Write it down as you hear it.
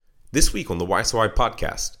This week on the Why So Why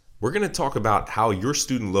podcast, we're going to talk about how your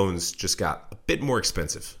student loans just got a bit more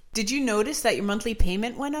expensive. Did you notice that your monthly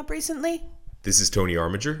payment went up recently? This is Tony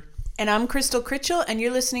Armiger. And I'm Crystal Critchell, and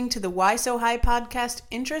you're listening to the Why So High podcast.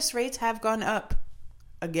 Interest rates have gone up.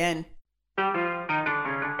 Again.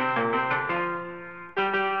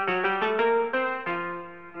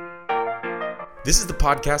 This is the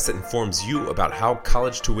podcast that informs you about how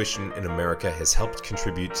college tuition in America has helped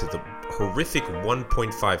contribute to the horrific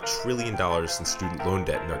 $1.5 trillion in student loan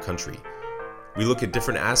debt in our country. We look at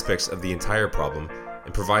different aspects of the entire problem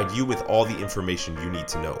and provide you with all the information you need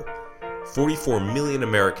to know. 44 million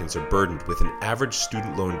Americans are burdened with an average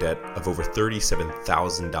student loan debt of over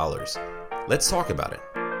 $37,000. Let's talk about it.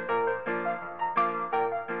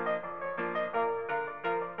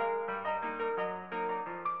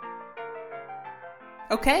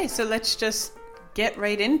 Okay, so let's just get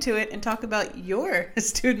right into it and talk about your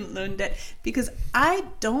student loan debt, because I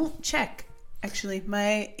don't check, actually,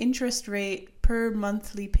 my interest rate per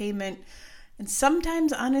monthly payment. And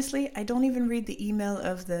sometimes, honestly, I don't even read the email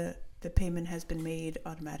of the payment has been made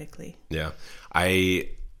automatically. Yeah, I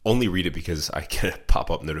only read it because I get a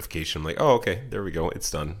pop-up notification. I'm like, oh, okay, there we go.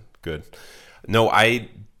 It's done. Good. No, I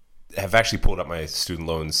have actually pulled up my student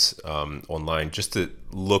loans online just to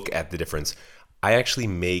look at the difference. I actually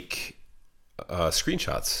make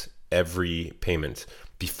screenshots every payment,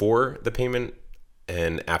 before the payment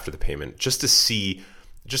and after the payment, just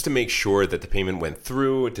to make sure that the payment went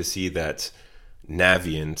through, to see that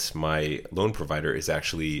Navient, my loan provider, is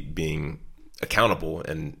actually being accountable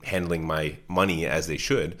and handling my money as they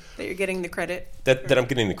should. That you're getting the credit. That I'm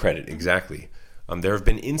getting the credit, exactly. There have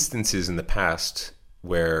been instances in the past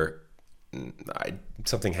where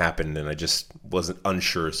something happened and I just wasn't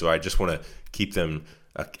unsure, so I just want to keep them,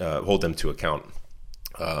 hold them to account.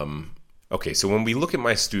 Okay, so when we look at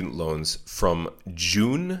my student loans from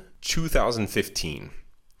June 2015,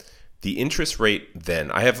 the interest rate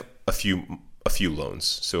then, I have a few loans,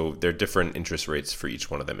 so there are different interest rates for each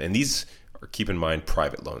one of them, and these are, keep in mind,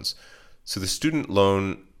 private loans. So the student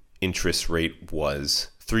loan interest rate was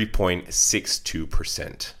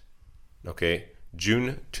 3.62%. Okay,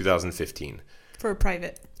 June 2015. For a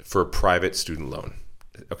private student loan.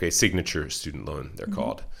 Okay, signature student loan, they're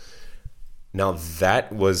called. Now,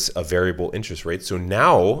 that was a variable interest rate. So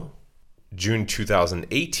now, June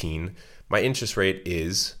 2018, my interest rate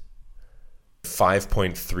is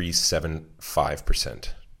 5.375%.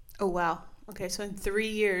 Oh, wow. Okay, so in 3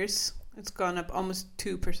 years, it's gone up almost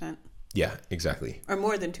 2%. Yeah, exactly. Or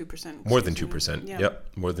more than 2%. More than 2%. Yeah.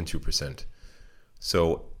 Yep, more than 2%.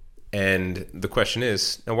 So, and the question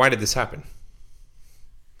is, now why did this happen?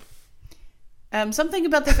 Something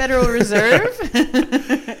about the Federal Reserve.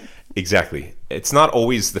 Exactly. It's not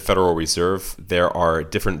always the Federal Reserve. There are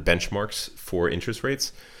different benchmarks for interest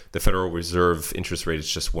rates. The Federal Reserve interest rate is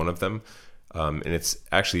just one of them. And it's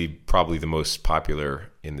actually probably the most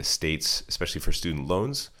popular in the States, especially for student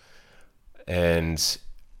loans. And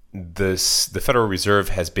the Federal Reserve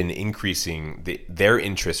has been increasing their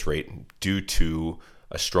interest rate due to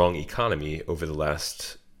a strong economy over the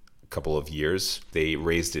last couple of years. They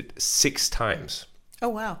raised it 6 times. Oh,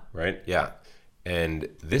 wow. Right? Yeah. And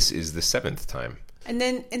this is the 7th time. And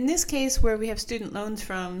then in this case where we have student loans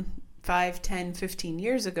from 5, 10, 15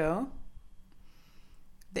 years ago,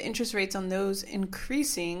 the interest rates on those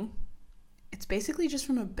increasing, it's basically just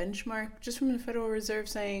from a benchmark, just from the Federal Reserve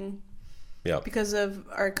saying, because of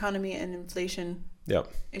our economy and inflation,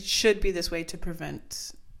 it should be this way to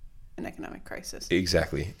prevent an economic crisis.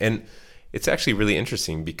 Exactly. And it's actually really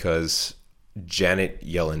interesting because Janet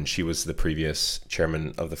Yellen, she was the previous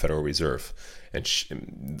chairman of the Federal Reserve.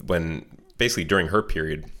 And when basically during her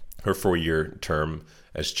period, her 4-year term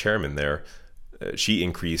as chairman there, she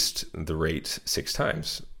increased the rate 6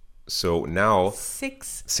 times. So now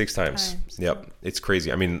 6 times. Yep. It's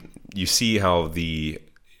crazy. I mean, you see how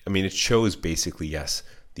it shows basically, yes,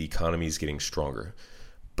 the economy is getting stronger.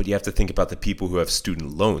 But you have to think about the people who have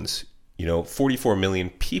student loans. 44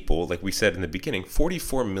 million people, like we said in the beginning,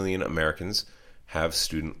 44 million Americans have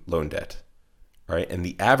student loan debt, right? And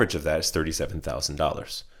the average of that is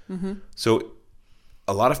 $37,000. Mm-hmm. So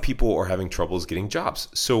a lot of people are having troubles getting jobs.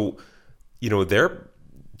 So, they're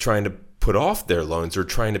trying to put off their loans or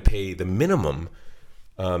trying to pay the minimum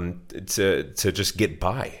to just get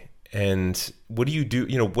by. And what do you do?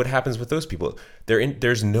 What happens with those people?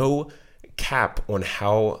 There's no cap on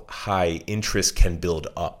how high interest can build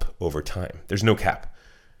up over time. There's no cap,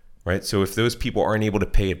 right? So if those people aren't able to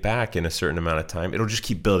pay it back in a certain amount of time, it'll just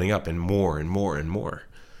keep building up and more and more and more.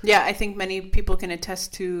 Yeah, I think many people can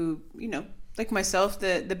attest to, like myself,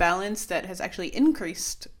 the balance that has actually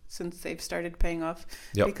increased since they've started paying off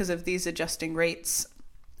because of these adjusting rates.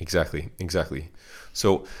 Exactly.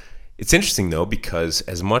 So it's interesting, though, because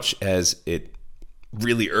as much as it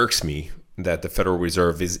really irks me that the Federal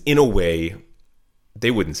Reserve is, in a way,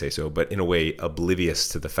 they wouldn't say so, but in a way oblivious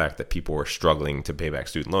to the fact that people are struggling to pay back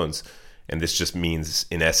student loans, and this just means,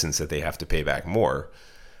 in essence, that they have to pay back more.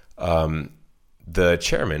 The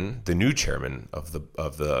new chairman of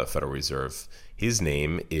the Federal Reserve, his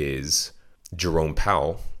name is Jerome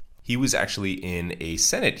Powell. He was actually in a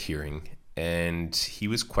Senate hearing, and he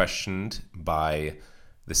was questioned by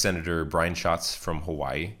the Senator Brian Schatz from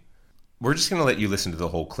Hawaii. We're just going to let you listen to the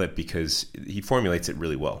whole clip because he formulates it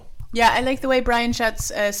really well. Yeah, I like the way Brian Schatz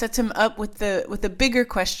sets him up with the bigger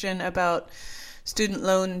question about student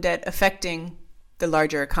loan debt affecting the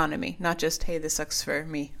larger economy, not just, hey, this sucks for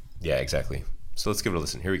me. Yeah, exactly. So let's give it a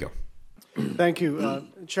listen. Here we go. Thank you.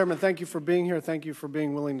 Chairman, thank you for being here. Thank you for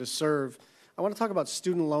being willing to serve. I want to talk about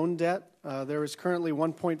student loan debt. There is currently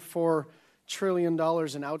 $1.4 trillion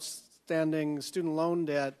in outstanding student loan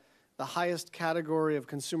debt, the highest category of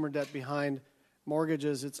consumer debt behind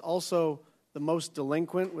mortgages. It's also the most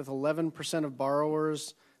delinquent, with 11% of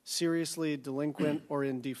borrowers seriously delinquent or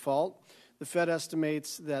in default. The Fed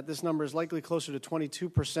estimates that this number is likely closer to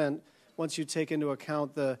 22% once you take into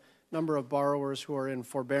account the number of borrowers who are in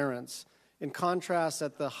forbearance. In contrast,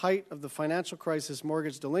 at the height of the financial crisis,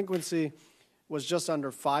 mortgage delinquency was just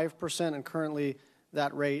under 5%, and currently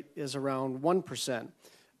that rate is around 1%.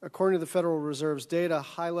 According to the Federal Reserve's data,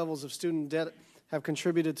 high levels of student debt have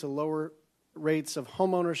contributed to lower rates of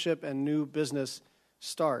homeownership and new business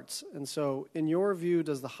starts. And so, in your view,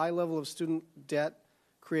 does the high level of student debt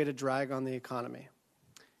create a drag on the economy?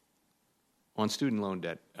 On student loan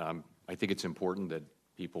debt, I think it's important that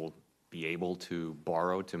people be able to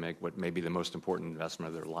borrow to make what may be the most important investment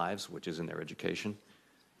of their lives, which is in their education.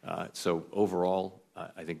 So overall,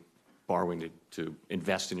 I think borrowing to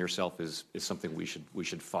invest in yourself is something we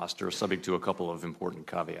should foster, subject to a couple of important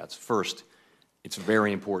caveats. First, it's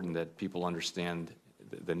very important that people understand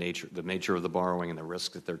the nature of the borrowing and the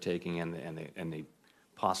risk that they're taking and the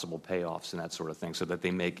possible payoffs and that sort of thing, so that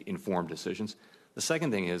they make informed decisions. The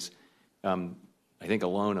second thing is, I think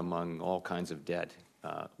alone among all kinds of debt,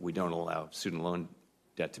 we don't allow student loan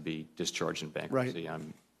debt to be discharged in bankruptcy. Right.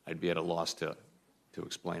 I'd be at a loss to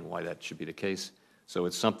explain why that should be the case. So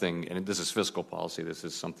it's something, and this is fiscal policy, this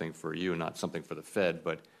is something for you, not something for the Fed,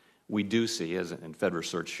 but we do see, and Fed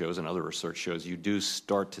research shows and other research shows, you do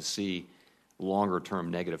start to see longer-term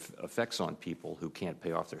negative effects on people who can't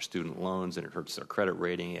pay off their student loans, and it hurts their credit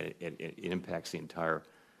rating, and it impacts the entire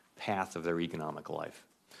path of their economic life.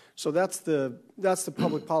 So that's the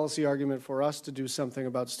public policy argument for us to do something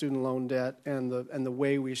about student loan debt and the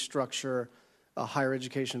way we structure higher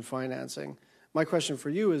education financing. My question for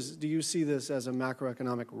you is, do you see this as a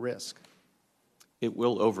macroeconomic risk? It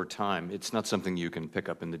will over time. It's not something you can pick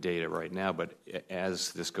up in the data right now, but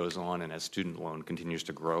as this goes on and as student loan continues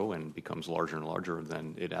to grow and becomes larger and larger,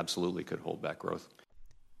 then it absolutely could hold back growth.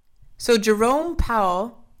 So Jerome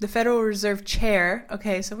Powell, the Federal Reserve Chair,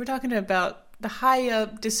 okay, so we're talking about the high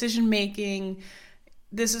up decision making.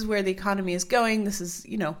 This is where the economy is going. This is,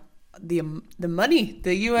 the money,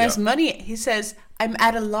 the U.S. money. He says, I'm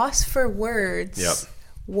at a loss for words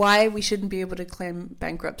why we shouldn't be able to claim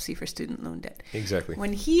bankruptcy for student loan debt. Exactly.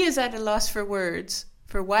 When he is at a loss for words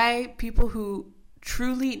for why people who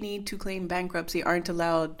truly need to claim bankruptcy aren't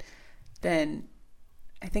allowed, then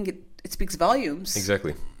I think it speaks volumes.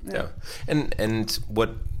 Exactly. Yeah. And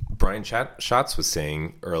what Brian Schatz was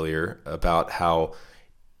saying earlier about how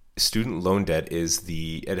student loan debt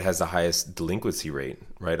it has the highest delinquency rate,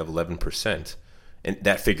 right, of 11%. And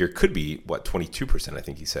that figure could be, 22%, I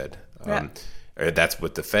think he said. Or that's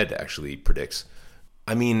what the Fed actually predicts.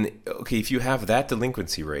 I mean, okay, if you have that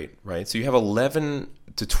delinquency rate, right, so you have 11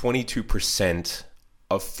 to 22%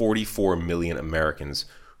 of 44 million Americans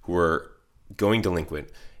who are going delinquent.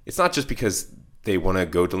 It's not just because they want to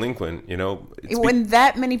go delinquent, When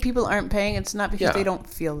that many people aren't paying, it's not because they don't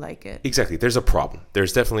feel like it. Exactly. There's a problem.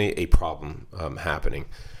 There's definitely a problem happening.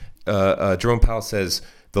 Jerome Powell says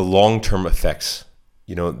the long-term effects,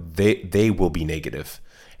 they will be negative.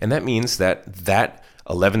 And that means that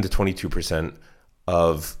 11 to 22%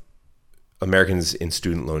 of Americans in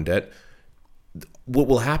student loan debt, what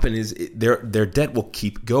will happen is their debt will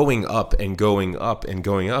keep going up and going up and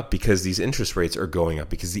going up because these interest rates are going up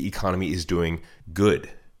because the economy is doing good.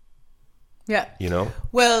 Yeah.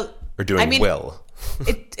 Well, or doing well.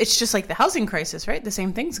 It's just like the housing crisis, right? The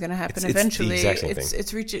same thing's going to happen eventually. It's the exact same thing.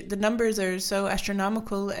 It's reaching, the numbers are so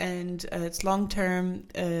astronomical, and it's long-term,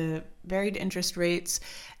 varied interest rates,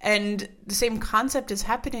 and the same concept is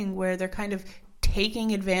happening where they're kind of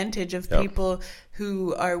taking advantage of people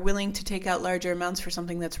who are willing to take out larger amounts for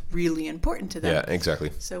something that's really important to them. Yeah,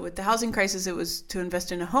 exactly. So with the housing crisis, it was to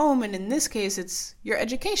invest in a home, and in this case, it's your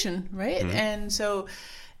education, right? And so,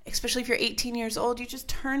 especially if you're 18 years old, you just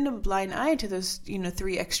turned a blind eye to those,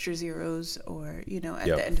 3 extra zeros, or at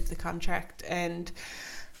the end of the contract, and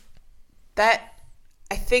that,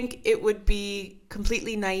 I think it would be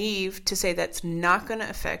completely naive to say that's not going to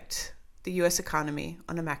affect the U.S. economy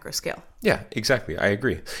on a macro scale. Yeah, exactly. I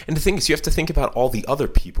agree. And the thing is, you have to think about all the other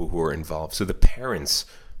people who are involved. So the parents,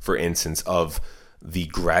 for instance, of the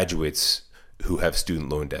graduates who have student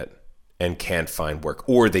loan debt and can't find work,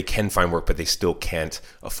 or they can find work, but they still can't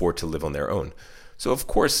afford to live on their own. So of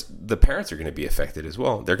course, the parents are going to be affected as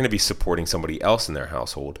well. They're going to be supporting somebody else in their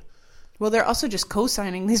household. Well, they're also just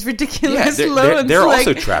co-signing these ridiculous loans. They're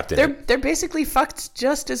also trapped in it. They're basically fucked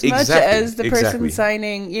just as much as the person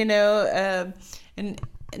signing, and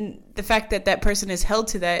the fact that person is held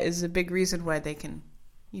to that is a big reason why they can,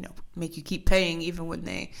 make you keep paying even when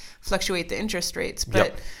they fluctuate the interest rates.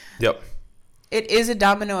 But it is a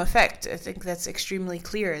domino effect. I think that's extremely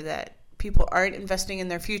clear that people aren't investing in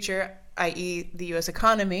their future, i.e. the U.S.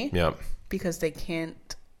 economy, because they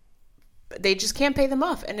just can't pay them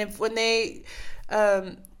off. And when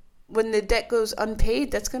the debt goes unpaid,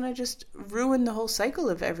 that's going to just ruin the whole cycle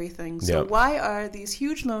of everything. So why are these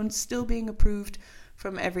huge loans still being approved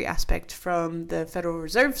from every aspect, from the Federal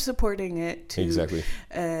Reserve supporting it to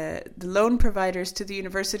the loan providers to the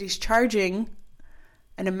universities charging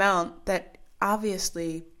an amount that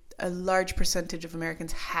obviously a large percentage of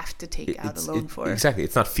Americans have to take out a loan for? Exactly.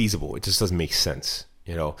 It's not feasible. It just doesn't make sense,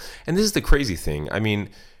 And this is the crazy thing. I mean,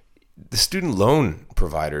 the student loan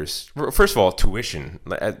providers, first of all, tuition,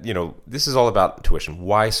 this is all about tuition.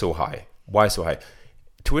 Why so high?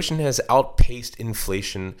 Tuition has outpaced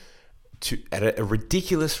inflation at a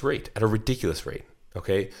ridiculous rate,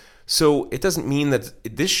 okay? So it doesn't mean that,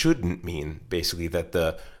 this shouldn't mean basically that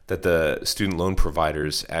the student loan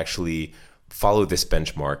providers actually follow this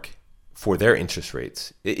benchmark for their interest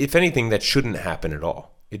rates. If anything, that shouldn't happen at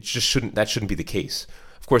all. That shouldn't be the case.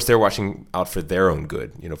 Of course, they're watching out for their own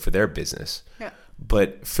good, for their business. Yeah.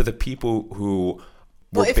 But for the people who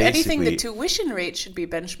if anything, the tuition rate should be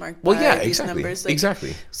benchmarked by these numbers.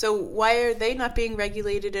 Exactly. So why are they not being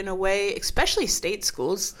regulated in a way, especially state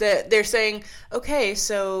schools, that they're saying, okay,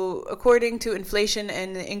 so according to inflation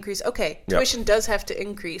and the increase, tuition does have to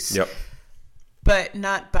increase, but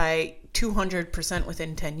not by 200%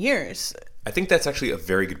 within 10 years. I think that's actually a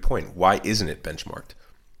very good point. Why isn't it benchmarked?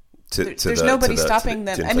 There's nobody stopping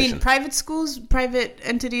them. I mean, private schools, private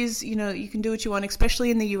entities, you can do what you want,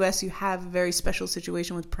 especially in the U.S. You have a very special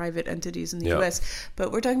situation with private entities in the U.S.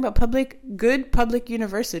 But we're talking about good public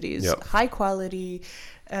universities, high quality,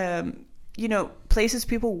 places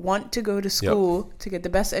people want to go to school to get the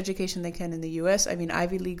best education they can in the U.S. I mean,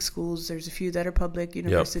 Ivy League schools, there's a few that are public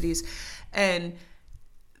universities, and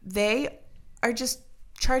they are just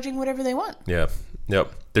charging whatever they want.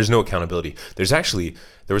 There's no accountability.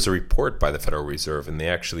 There was a report by the Federal Reserve, and they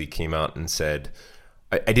actually came out and said,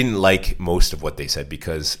 I didn't like most of what they said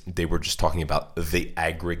because they were just talking about the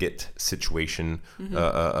aggregate situation,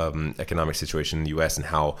 economic situation in the U.S. and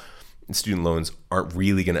how student loans aren't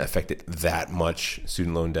really going to affect it that much.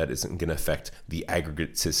 Student loan debt isn't going to affect the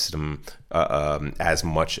aggregate system as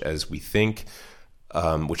much as we think,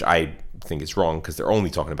 which I think is wrong because they're only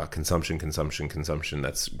talking about consumption. That's,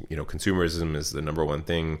 consumerism is the number one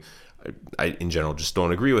thing. I in general just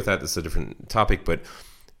don't agree with that. That's a different topic. But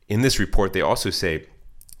in this report, they also say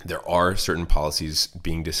there are certain policies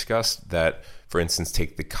being discussed that, for instance,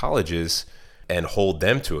 take the colleges and hold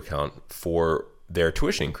them to account for their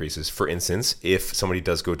tuition increases. For instance, if somebody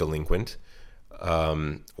does go delinquent,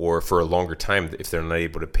 or for a longer time, if they're not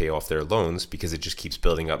able to pay off their loans because it just keeps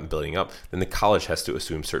building up and building up, then the college has to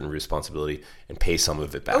assume certain responsibility and pay some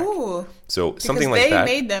of it back. Ooh, so something like that.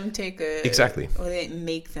 They made them take a... Exactly. Well, they didn't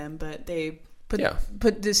make them, but they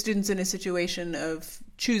put the students in a situation of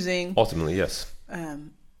choosing... Ultimately, yes.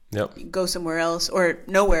 Go somewhere else or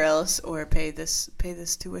nowhere else or pay this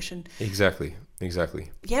tuition. Exactly.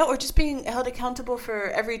 Yeah, or just being held accountable for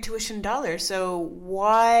every tuition dollar. So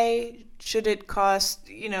why should it cost,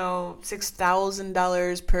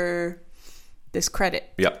 $6,000 per this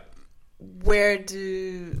credit? Yep. Where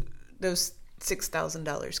do those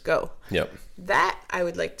 $6,000 go? Yep. That I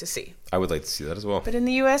would like to see. I would like to see that as well. But in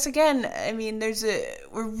the U.S., again, I mean,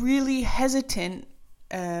 we're really hesitant.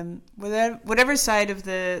 Whatever side of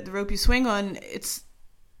the rope you swing on,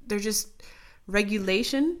 they're just...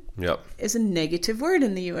 Regulation is a negative word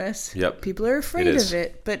in the U.S. Yep. People are afraid of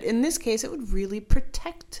it. But in this case, it would really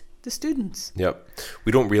protect the students. Yep.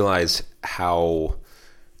 We don't realize how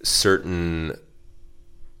certain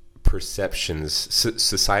perceptions,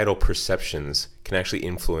 societal perceptions, can actually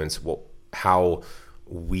influence how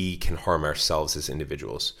we can harm ourselves as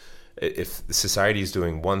individuals. If the society is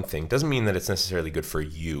doing one thing, doesn't mean that it's necessarily good for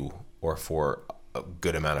you or for a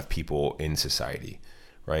good amount of people in society,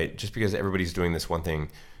 right? Just because everybody's doing this one thing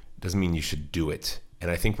doesn't mean you should do it. And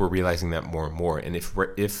I think we're realizing that more and more. And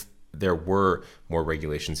if there were more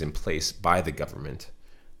regulations in place by the government,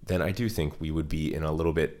 then I do think we would be in a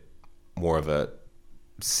little bit more of a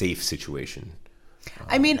safe situation.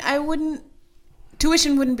 I mean,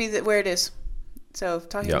 tuition wouldn't be where it is. So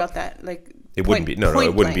talking about that, like it wouldn't be. No,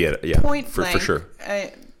 it wouldn't be. Point for blank, sure.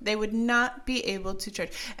 They would not be able to charge.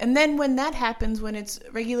 And then when that happens, when it's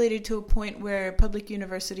regulated to a point where public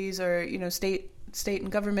universities or state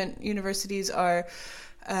and government universities are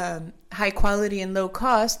high quality and low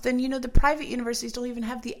cost, then the private universities don't even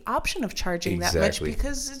have the option of charging that much,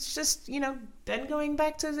 because it's just then going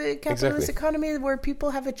back to the capitalist economy where people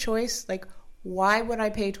have a choice. Like, why would I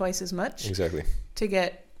pay twice as much to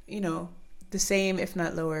get the same, if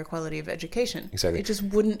not lower, quality of education? It just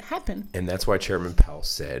wouldn't happen. And that's why Chairman Powell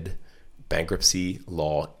said bankruptcy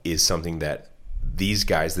law is something that these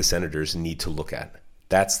guys, the senators, need to look at.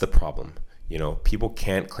 That's the problem. People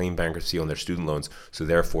can't claim bankruptcy on their student loans, so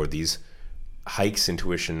therefore these hikes in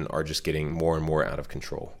tuition are just getting more and more out of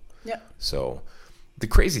control. Yeah. So the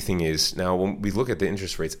crazy thing is, now when we look at the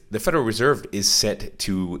interest rates, the Federal Reserve is set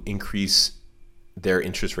to increase their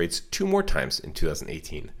interest rates 2 more times in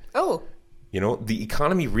 2018. Oh. The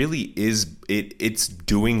economy really is, it's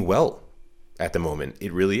doing well at the moment.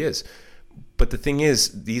 It really is. But the thing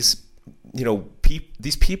is, these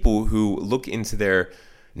people who look into their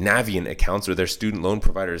Navient accounts or their student loan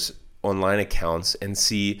providers' online accounts and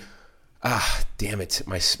see, damn it,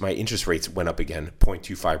 my interest rates went up again,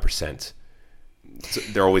 0.25%. So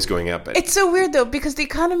they're always going up. It's so weird though, because the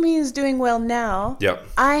economy is doing well now. Yep.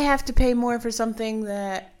 I have to pay more for something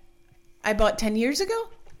that I bought 10 years ago.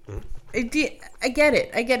 I get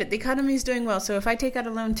it. The economy is doing well. So if I take out a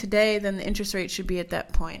loan today, then the interest rate should be at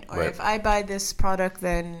that point. Or if I buy this product,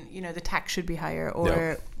 then the tax should be higher.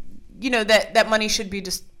 Or that money should be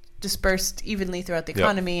just dispersed evenly throughout the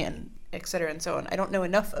economy, and et cetera and so on. I don't know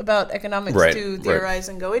enough about economics to theorize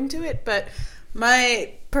and go into it, but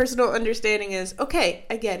my personal understanding is, okay,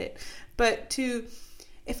 I get it. But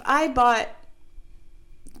if I bought,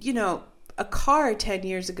 a car 10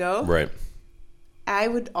 years ago, I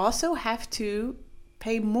would also have to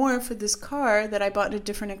pay more for this car that I bought in a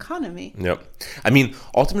different economy. Yep. I mean,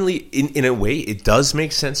 ultimately, in a way, it does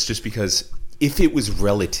make sense, just because if it was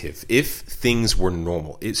relative, if things were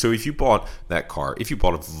normal. So if you bought that car, if you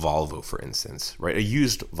bought a Volvo, for instance, right, a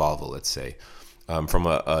used Volvo, let's say, from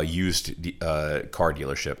a used car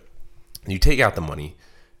dealership, and you take out the money,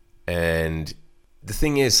 and the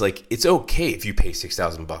thing is, like, it's okay if you pay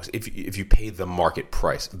 $6,000 if you pay the market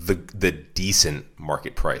price, the decent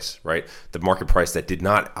market price, right? The market price that did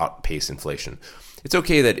not outpace inflation. It's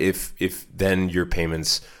okay that if then your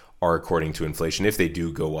payments are according to inflation, if they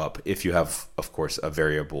do go up, if you have, of course, a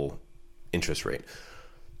variable interest rate.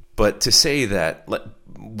 But to say that,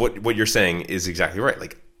 what you're saying is exactly right.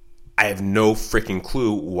 Like, I have no freaking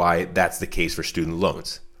clue why that's the case for student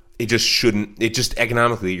loans. It just shouldn't. It just,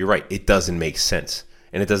 economically, you're right, it doesn't make sense.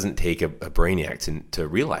 And it doesn't take a brainiac to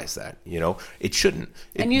realize that, it shouldn't.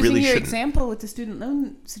 It and using really your shouldn't. example with the student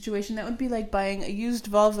loan situation, that would be like buying a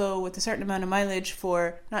used Volvo with a certain amount of mileage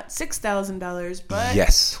for not $6,000, but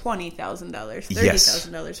 $20,000,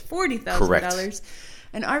 $30,000, $40,000,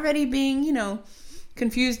 and already being,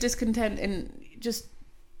 confused, discontent, and just,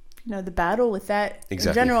 the battle with that in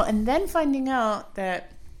general, and then finding out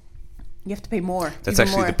that you have to pay more. That's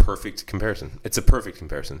actually the perfect comparison. It's a perfect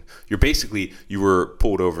comparison. You were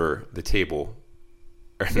pulled over the table.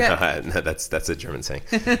 No, that's a German saying.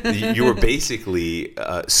 You were basically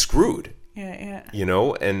screwed. Yeah.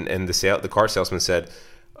 And the car salesman said,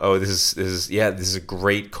 "Oh, this is a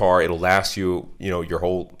great car. It'll last you, your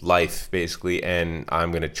whole life, basically. And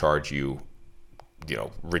I'm going to charge you,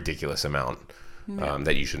 ridiculous amount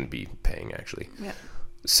that you shouldn't be paying, actually." Yeah.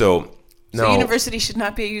 So university should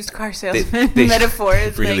not be a used car salesman metaphor.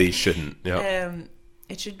 It really shouldn't. Yeah.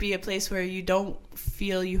 It should be a place where you don't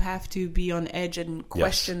feel you have to be on edge and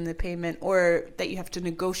question the payment, or that you have to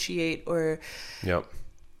negotiate, or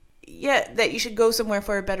that you should go somewhere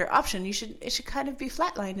for a better option. It should kind of be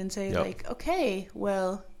flatlined and say like, okay,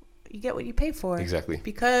 well, you get what you pay for. Exactly.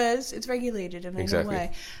 Because it's regulated, and I know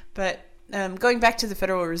why. But going back to the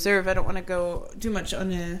Federal Reserve, I don't want to go too much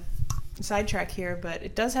on a sidetrack here, but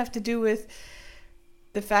it does have to do with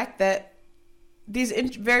the fact that these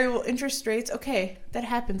variable interest rates, okay, that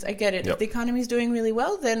happens. I get it. Yep. If the economy is doing really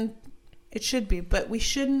well, then it should be. But we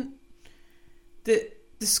shouldn't. The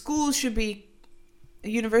schools should be,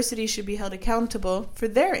 universities should be held accountable for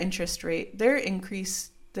their interest rate, their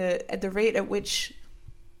increase, at the rate at which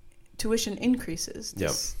tuition increases.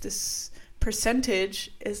 This percentage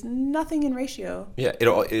is nothing in ratio. Yeah, it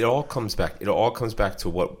all comes back. It all comes back to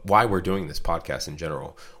why we're doing this podcast in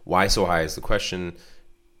general. Why so high is the question.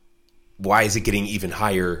 Why is it getting even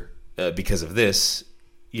higher because of this?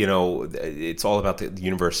 It's all about the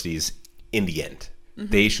universities in the end.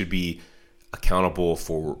 Mm-hmm. They should be accountable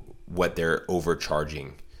for what they're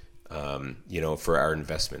overcharging, for our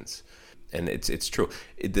investments. And it's true.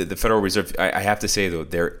 The Federal Reserve, I have to say, though,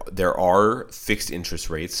 there are fixed interest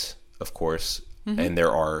rates, of course, mm-hmm. and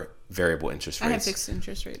there are variable interest rates. I have fixed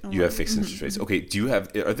interest rate. You have fixed interest rates. Okay,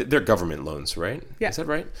 they're government loans, right? Yeah. Is that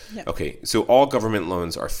right? Yeah. Okay, so all government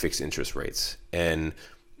loans are fixed interest rates, and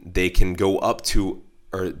they can go up to,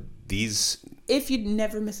 if you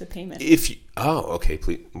never miss a payment. Okay,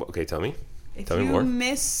 please. Okay, tell me. Tell me more.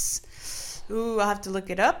 I'll have to look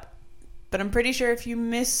it up. But I'm pretty sure if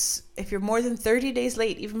you're more than 30 days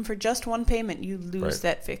late, even for just one payment, you lose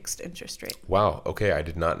that fixed interest rate. Wow. Okay. I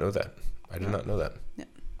did not know that. Yeah.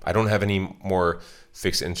 I don't have any more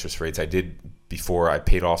fixed interest rates. I did before I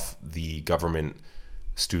paid off the government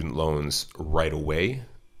student loans right away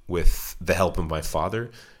with the help of my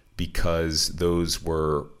father, because those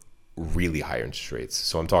were really high interest rates.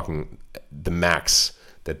 So I'm talking the max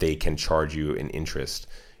that they can charge you in interest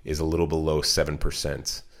is a little below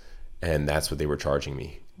 7%. And that's what they were charging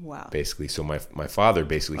me. Wow. Basically. So my father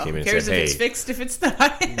basically came in and said, hey. Who cares if it's fixed, if it's the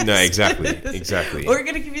highest? No, exactly. We're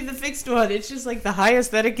going to give you the fixed one. It's just like the highest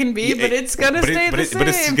that it can be, but it's going to stay the same. But it's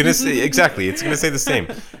going to say, exactly. It's going to stay the same.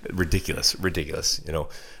 Ridiculous.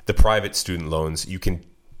 The private student loans, you can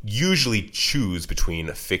usually choose between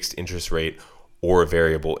a fixed interest rate or a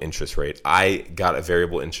variable interest rate. I got a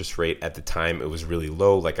variable interest rate at the time. It was really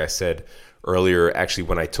low. Like I said earlier, actually,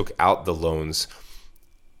 when I took out the loans,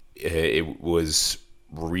 it was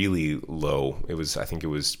really low. I think it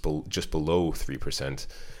was just below 3%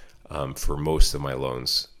 for most of my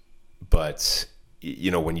loans. But,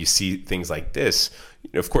 when you see things like this,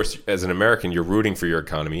 of course, as an American, you're rooting for your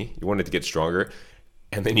economy. You want it to get stronger.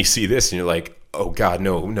 And then you see this and you're like, oh God,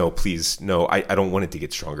 no, please. No, I don't want it to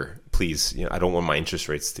get stronger. Please. I don't want my interest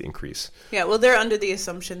rates to increase. Yeah. Well, they're under the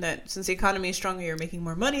assumption that since the economy is stronger, you're making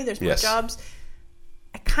more money. There's more jobs.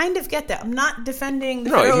 I kind of get that. I'm not defending the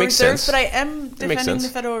Federal Reserve, but I am defending the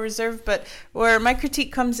Federal Reserve. But where my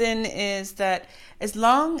critique comes in is that as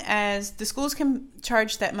long as the schools can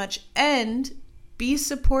charge that much and be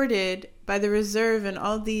supported by the Reserve and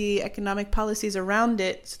all the economic policies around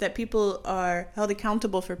it so that people are held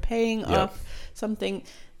accountable for paying off something,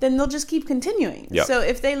 then they'll just keep continuing. Yep. So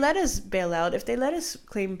if they let us bail out, if they let us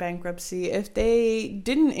claim bankruptcy, if they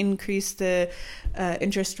didn't increase the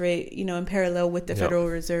interest rate, in parallel with the Federal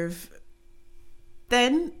Reserve,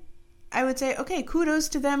 then I would say, okay, kudos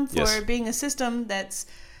to them for being a system that's,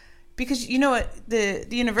 because you know what the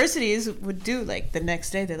universities would do, like the next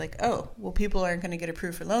day, they're like, oh, well, people aren't going to get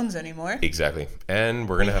approved for loans anymore. Exactly. And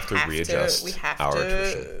we're going to have to readjust our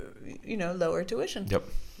tuition. Lower tuition.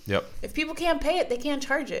 Yep. If people can't pay it, they can't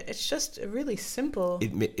charge it. It's just a really simple.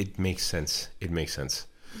 It makes sense.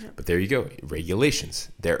 Yeah. But there you go. Regulations.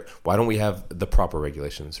 Why don't we have the proper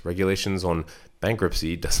regulations? Regulations on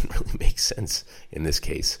bankruptcy doesn't really make sense in this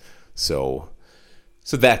case. So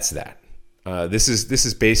that's that. This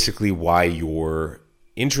is basically why your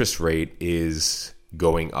interest rate is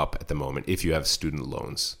going up at the moment if you have student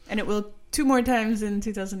loans. And it will 2 more times in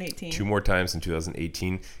 2018. 2 more times in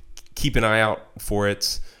 2018. Keep an eye out for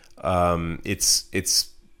it. I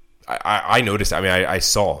noticed. I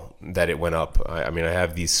saw that it went up. I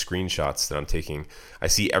have these screenshots that I'm taking. I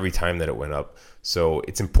see every time that it went up. So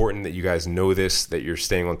it's important that you guys know this, that you're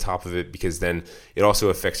staying on top of it, because then it also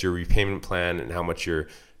affects your repayment plan and how much you're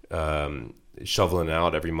shoveling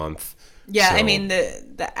out every month. Yeah, so,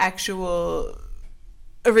 the actual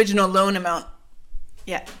original loan amount.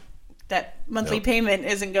 Yeah. That monthly payment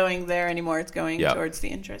isn't going there anymore. It's going towards the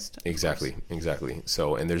interest. Exactly.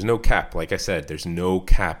 So, and there's no cap. Like I said, there's no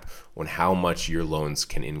cap on how much your loans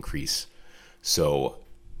can increase. So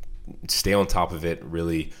stay on top of it,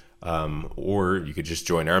 really. Or you could just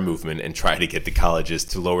join our movement and try to get the colleges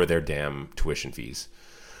to lower their damn tuition fees.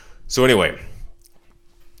 So anyway,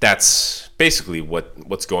 that's basically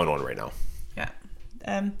what's going on right now.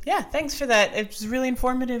 Yeah. Thanks for that. It was really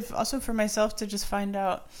informative also for myself to just find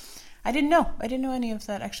out. I didn't know any of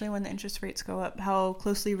that actually when the interest rates go up, how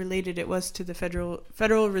closely related it was to the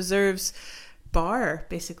Federal Reserve's bar,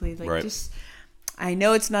 basically. Just I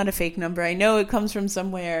know it's not a fake number. I know it comes from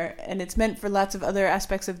somewhere, and it's meant for lots of other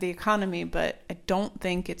aspects of the economy, but I don't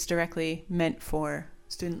think it's directly meant for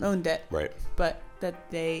student loan debt. Right. But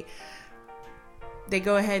that they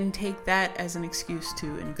go ahead and take that as an excuse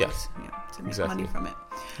to increase, to make money from it.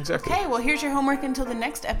 Exactly. Okay, well, here's your homework until the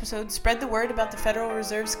next episode. Spread the word about the Federal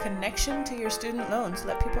Reserve's connection to your student loans.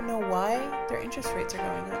 Let people know why their interest rates are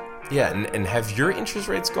going up. Yeah, and have your interest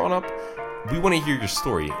rates gone up? We want to hear your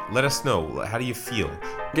story. Let us know. How do you feel?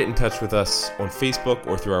 Get in touch with us on Facebook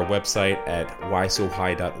or through our website at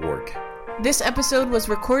whysohigh.org. This episode was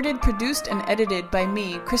recorded, produced, and edited by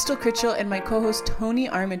me, Crystal Critchell, and my co-host Tony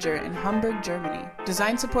Armiger in Hamburg, Germany.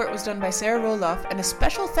 Design support was done by Sarah Roloff, and a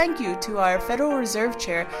special thank you to our Federal Reserve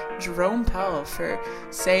Chair, Jerome Powell, for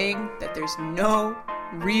saying that there's no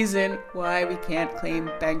reason why we can't claim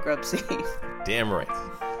bankruptcy. Damn right.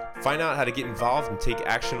 Find out how to get involved and take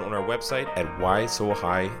action on our website at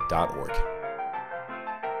whysohigh.org.